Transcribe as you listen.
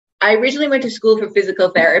I originally went to school for physical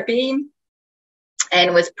therapy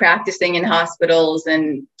and was practicing in hospitals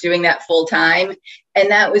and doing that full time.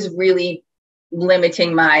 And that was really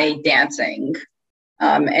limiting my dancing.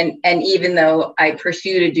 And even though I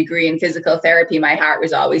pursued a degree in physical therapy, my heart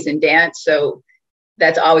was always in dance. So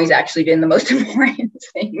that's always actually been the most important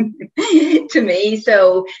thing to me.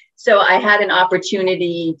 So I had an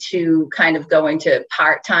opportunity to kind of go into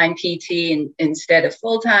part-time PT instead of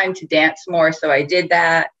full-time to dance more. So I did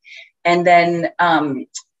that. And then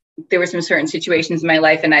there were some certain situations in my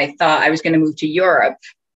life, and I thought I was going to move to Europe.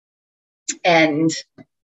 And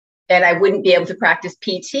I wouldn't be able to practice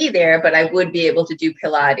PT there, but I would be able to do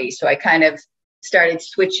Pilates. So I kind of started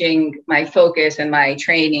switching my focus and my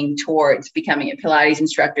training towards becoming a Pilates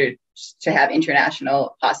instructor to have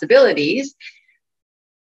international possibilities.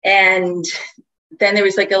 And then there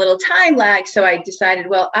was like a little time lag. So I decided,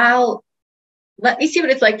 well, let me see what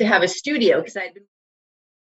it's like to have a studio, because I'd been